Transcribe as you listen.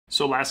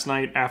So last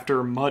night,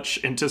 after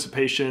much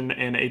anticipation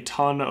and a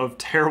ton of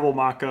terrible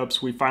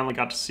mock-ups, we finally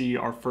got to see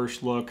our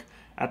first look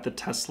at the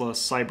Tesla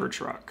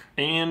CyberTruck.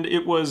 And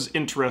it was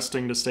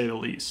interesting to say the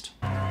least.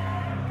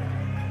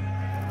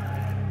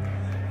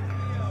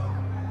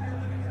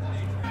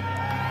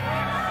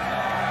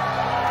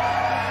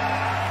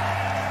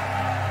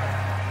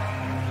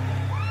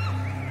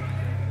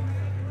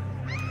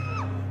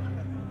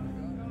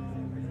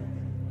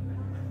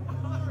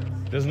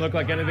 Doesn't look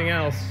like anything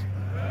else.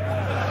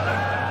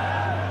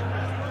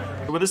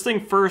 When this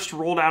thing first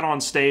rolled out on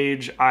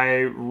stage, I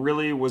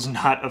really was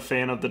not a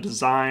fan of the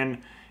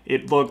design.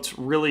 It looked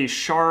really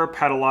sharp,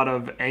 had a lot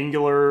of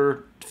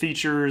angular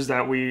features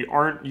that we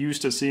aren't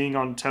used to seeing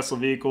on Tesla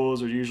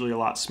vehicles. They're usually a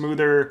lot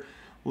smoother,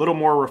 a little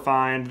more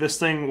refined. This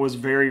thing was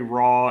very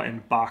raw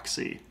and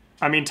boxy.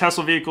 I mean,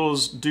 Tesla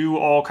vehicles do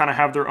all kind of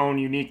have their own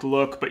unique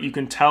look, but you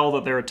can tell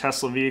that they're a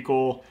Tesla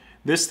vehicle.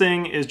 This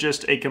thing is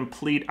just a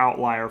complete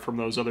outlier from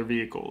those other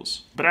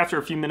vehicles. But after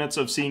a few minutes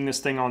of seeing this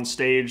thing on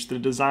stage, the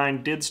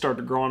design did start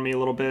to grow on me a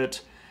little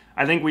bit.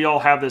 I think we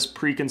all have this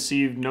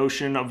preconceived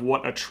notion of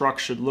what a truck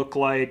should look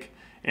like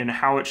and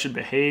how it should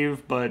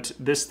behave, but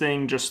this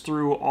thing just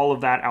threw all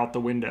of that out the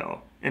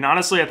window. And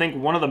honestly, I think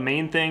one of the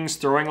main things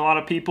throwing a lot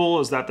of people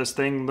is that this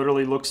thing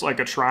literally looks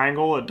like a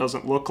triangle. It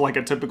doesn't look like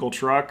a typical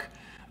truck.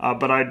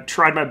 But I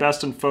tried my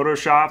best in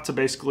Photoshop to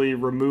basically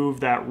remove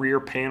that rear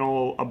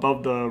panel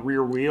above the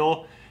rear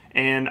wheel,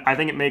 and I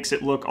think it makes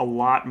it look a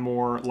lot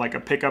more like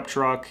a pickup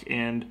truck,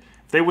 and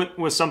if they went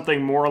with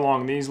something more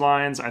along these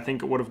lines, I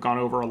think it would have gone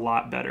over a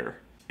lot better.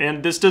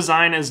 And this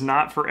design is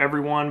not for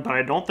everyone, but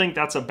I don't think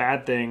that's a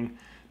bad thing.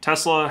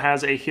 Tesla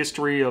has a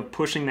history of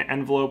pushing the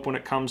envelope when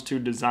it comes to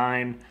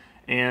design,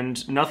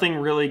 and nothing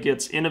really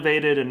gets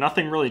innovated and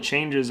nothing really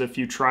changes if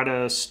you try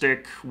to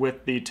stick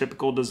with the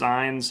typical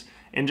designs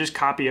and just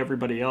copy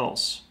everybody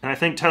else. And I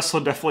think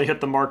Tesla definitely hit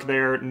the mark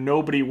there.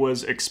 Nobody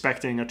was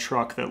expecting a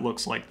truck that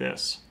looks like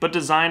this. But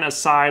design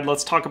aside,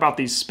 let's talk about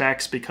these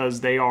specs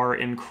because they are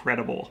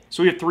incredible.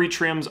 So we have 3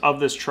 trims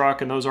of this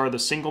truck, and those are the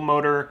single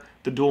motor,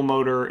 the dual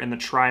motor, and the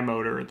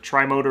tri-motor. The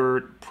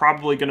tri-motor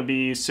probably gonna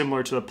be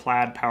similar to the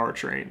Plaid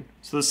powertrain.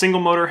 So the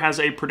single motor has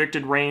a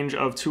predicted range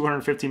of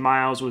 250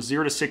 miles with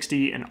 0 to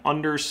 60 in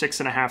under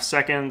 6.5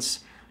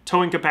 seconds,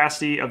 towing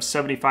capacity of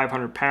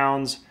 7,500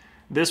 pounds.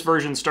 This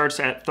version starts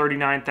at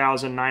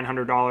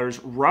 $39,900,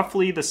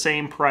 roughly the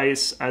same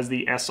price as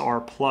the SR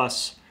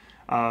Plus,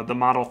 the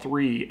Model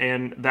 3,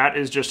 and that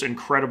is just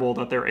incredible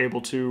that they're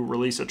able to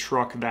release a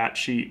truck that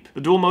cheap.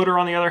 The dual motor,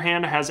 on the other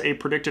hand, has a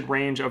predicted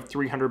range of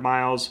 300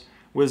 miles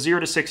with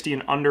 0 to 60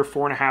 in under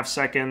 4.5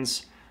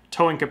 seconds,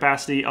 towing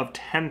capacity of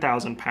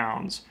 10,000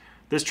 pounds.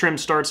 This trim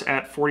starts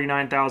at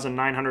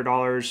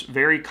 $49,900,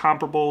 very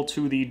comparable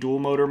to the dual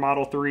motor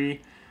Model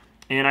 3.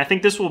 And I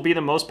think this will be the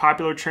most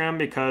popular trim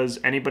because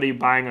anybody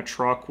buying a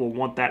truck will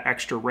want that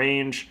extra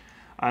range,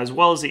 as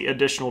well as the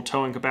additional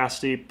towing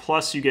capacity,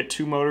 plus you get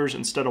 2 motors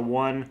instead of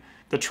 1.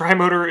 The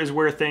tri-motor is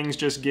where things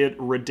just get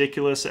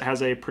ridiculous. It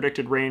has a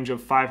predicted range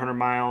of 500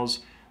 miles,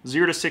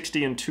 0 to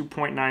 60 in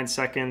 2.9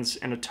 seconds,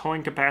 and a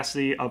towing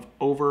capacity of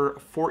over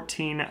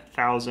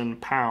 14,000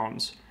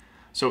 pounds.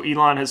 So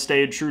Elon has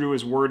stayed true to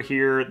his word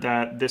here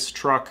that this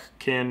truck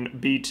can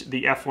beat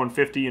the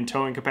F-150 in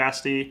towing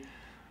capacity,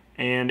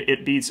 and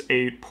it beats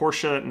a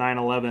Porsche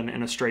 911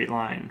 in a straight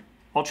line.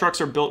 All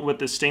trucks are built with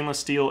this stainless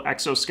steel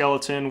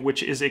exoskeleton,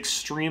 which is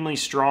extremely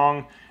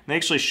strong. They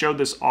actually showed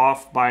this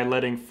off by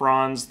letting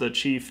Franz, the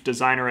chief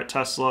designer at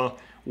Tesla,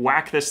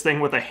 whack this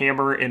thing with a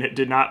hammer, and it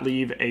did not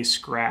leave a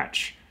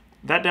scratch.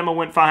 That demo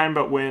went fine,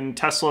 but when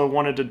Tesla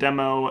wanted to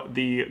demo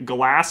the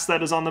glass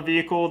that is on the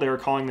vehicle, they were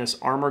calling this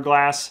armor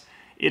glass,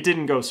 it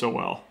didn't go so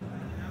well.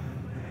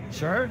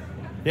 Sure?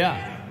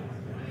 Yeah.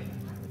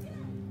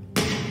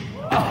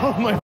 Oh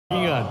my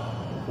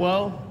God.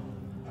 Well,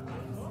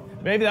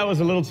 maybe that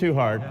was a little too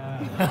hard.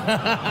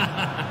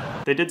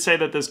 They did say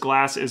that this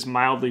glass is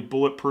mildly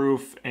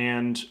bulletproof,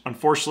 and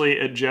unfortunately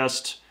it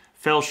just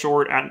fell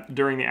short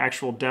during the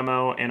actual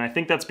demo, and I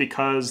think that's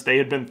because they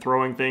had been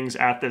throwing things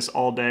at this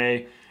all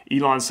day.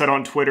 Elon said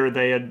on Twitter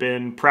they had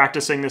been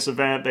practicing this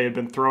event, they had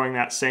been throwing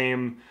that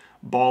same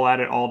ball at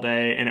it all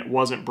day, and it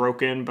wasn't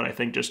broken, but I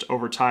think just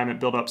over time it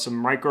built up some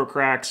micro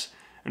cracks.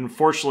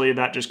 Unfortunately,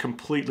 that just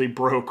completely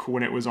broke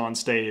when it was on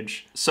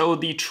stage. So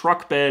the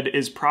truck bed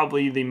is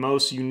probably the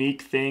most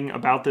unique thing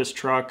about this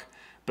truck,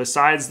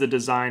 besides the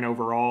design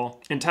overall.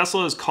 And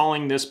Tesla is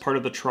calling this part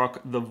of the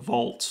truck the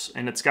vault,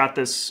 and it's got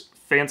this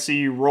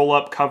fancy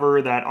roll-up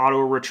cover that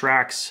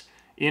auto-retracts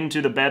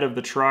into the bed of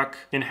the truck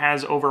and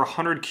has over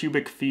 100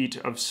 cubic feet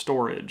of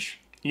storage.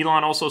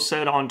 Elon also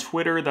said on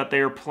Twitter that they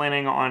are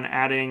planning on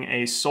adding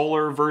a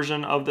solar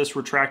version of this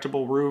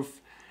retractable roof,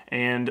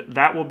 and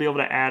that will be able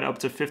to add up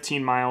to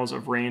 15 miles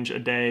of range a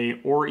day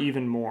or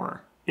even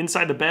more.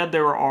 Inside the bed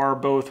there are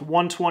both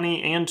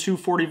 120 and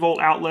 240 volt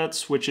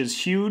outlets, which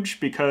is huge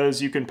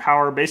because you can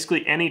power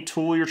basically any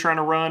tool you're trying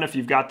to run if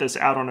you've got this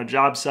out on a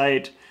job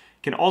site.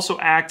 It can also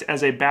act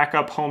as a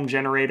backup home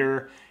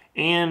generator,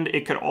 and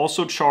it could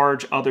also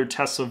charge other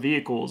Tesla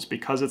vehicles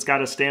because it's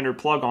got a standard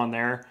plug on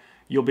there.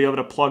 you'll be able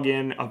to plug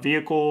in a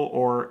vehicle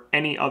or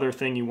any other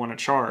thing you want to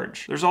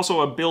charge. There's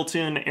also a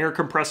built-in air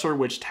compressor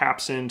which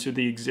taps into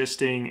the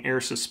existing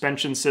air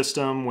suspension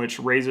system, which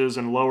raises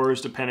and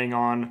lowers depending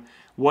on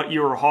what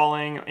you're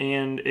hauling,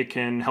 and it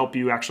can help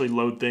you actually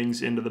load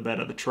things into the bed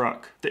of the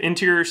truck. The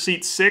interior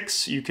seats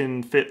 6, you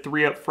can fit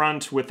 3 up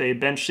front with a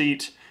bench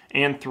seat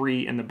and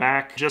 3 in the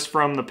back. Just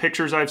from the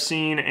pictures I've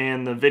seen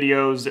and the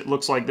videos, it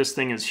looks like this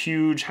thing is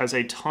huge, has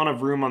a ton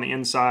of room on the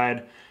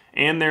inside,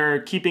 and they're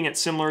keeping it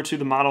similar to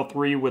the Model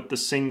 3 with the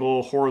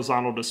single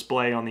horizontal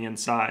display on the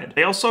inside.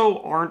 They also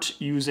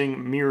aren't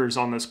using mirrors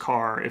on this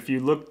car. If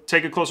you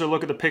take a closer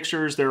look at the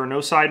pictures, there are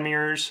no side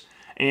mirrors.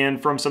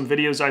 And from some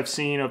videos I've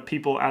seen of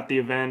people at the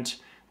event,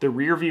 the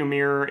rear view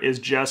mirror is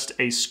just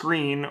a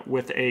screen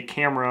with a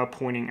camera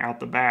pointing out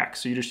the back.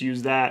 So you just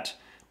use that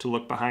to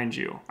look behind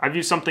you. I've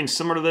used something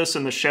similar to this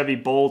in the Chevy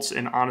Bolts,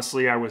 and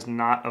honestly, I was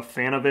not a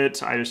fan of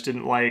it. I just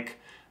didn't like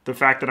the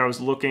fact that I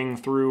was looking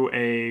through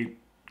a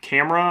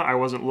camera. I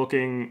wasn't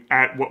looking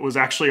at what was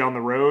actually on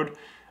the road.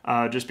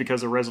 Just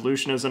because the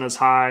resolution isn't as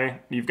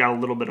high, you've got a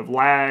little bit of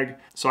lag.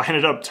 So I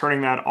ended up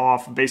turning that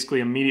off basically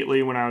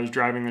immediately when I was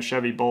driving the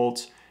Chevy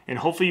Bolt. And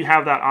hopefully you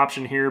have that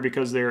option here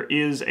because there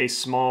is a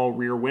small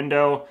rear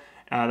window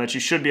that you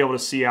should be able to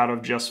see out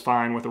of just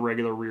fine with a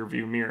regular rear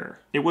view mirror.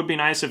 It would be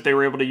nice if they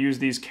were able to use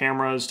these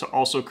cameras to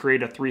also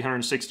create a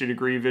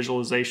 360-degree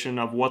visualization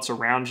of what's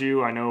around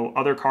you. I know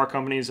other car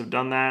companies have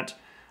done that.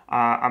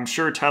 I'm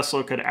sure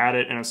Tesla could add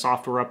it in a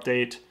software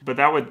update, but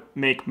that would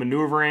make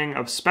maneuvering,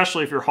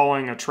 especially if you're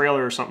hauling a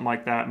trailer or something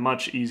like that,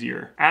 much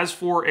easier. As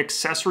for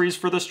accessories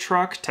for this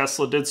truck,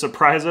 Tesla did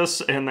surprise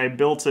us and they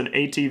built an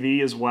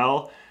ATV as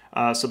well.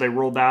 So they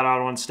rolled that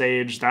out on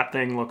stage. That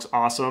thing looks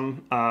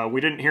awesome.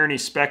 We didn't hear any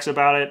specs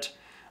about it,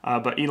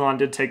 but Elon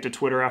did take to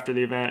Twitter after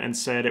the event and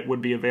said it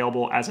would be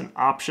available as an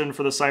option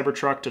for the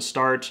Cybertruck to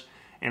start,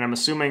 and I'm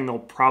assuming they'll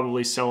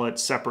probably sell it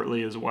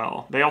separately as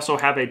well. They also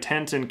have a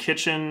tent and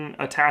kitchen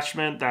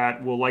attachment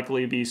that will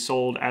likely be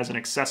sold as an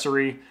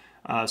accessory.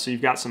 So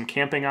you've got some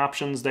camping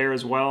options there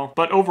as well.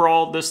 But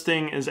overall, this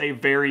thing is a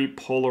very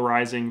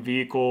polarizing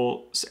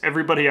vehicle.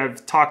 Everybody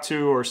I've talked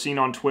to or seen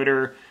on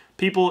Twitter,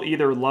 people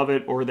either love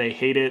it or they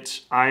hate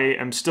it. I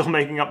am still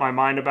making up my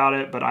mind about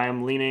it, but I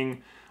am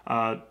leaning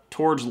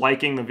towards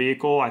liking the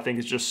vehicle. I think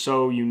it's just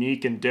so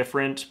unique and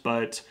different,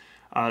 but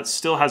it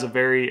still has a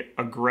very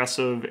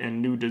aggressive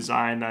and new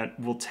design that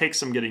will take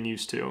some getting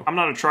used to. I'm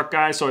not a truck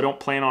guy, so I don't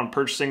plan on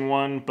purchasing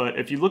one, but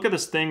if you look at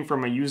this thing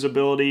from a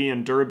usability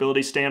and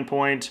durability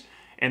standpoint,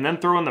 and then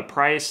throw in the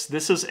price,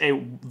 this is a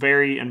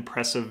very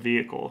impressive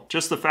vehicle.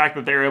 Just the fact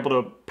that they're able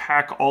to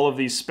pack all of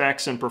these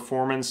specs and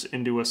performance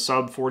into a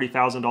sub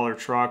 $40,000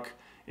 truck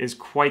is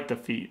quite the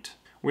feat.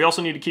 We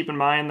also need to keep in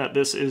mind that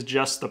this is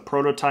just the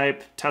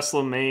prototype.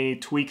 Tesla may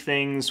tweak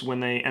things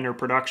when they enter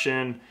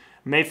production,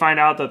 may find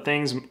out that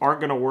things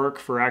aren't gonna work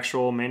for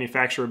actual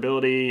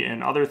manufacturability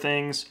and other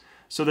things,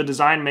 so the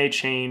design may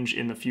change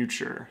in the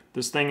future.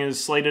 This thing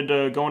is slated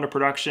to go into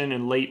production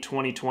in late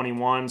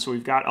 2021, so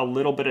we've got a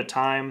little bit of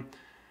time.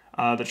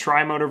 The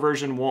tri-motor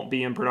version won't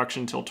be in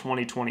production until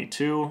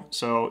 2022,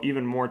 so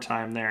even more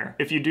time there.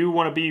 If you do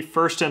want to be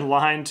first in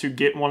line to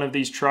get one of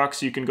these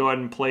trucks, you can go ahead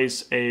and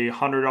place a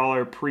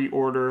 $100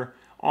 pre-order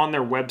on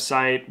their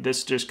website.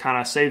 This just kind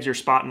of saves your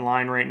spot in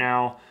line right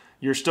now.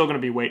 You're still going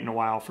to be waiting a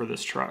while for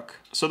this truck.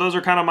 So those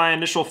are kind of my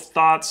initial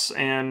thoughts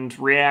and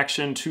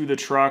reaction to the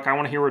truck. I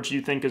want to hear what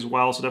you think as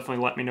well, so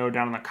definitely let me know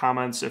down in the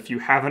comments if you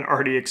haven't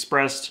already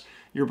expressed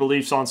your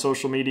beliefs on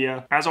social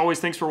media. As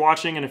always, thanks for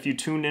watching, and if you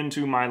tuned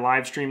into my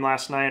live stream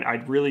last night, I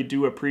really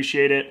do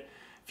appreciate it.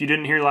 If you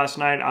didn't hear last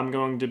night, I'm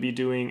going to be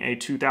doing a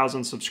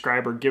 2,000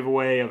 subscriber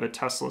giveaway of a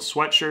Tesla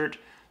sweatshirt.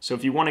 So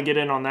if you want to get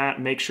in on that,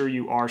 make sure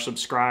you are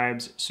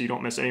subscribed so you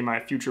don't miss any of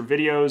my future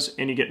videos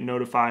and you get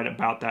notified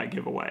about that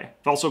giveaway.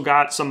 I've also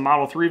got some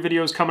Model 3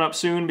 videos coming up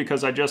soon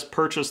because I just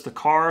purchased the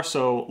car,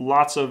 so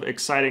lots of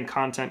exciting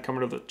content coming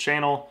to the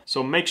channel.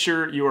 So make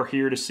sure you are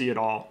here to see it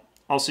all.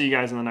 I'll see you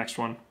guys in the next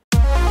one.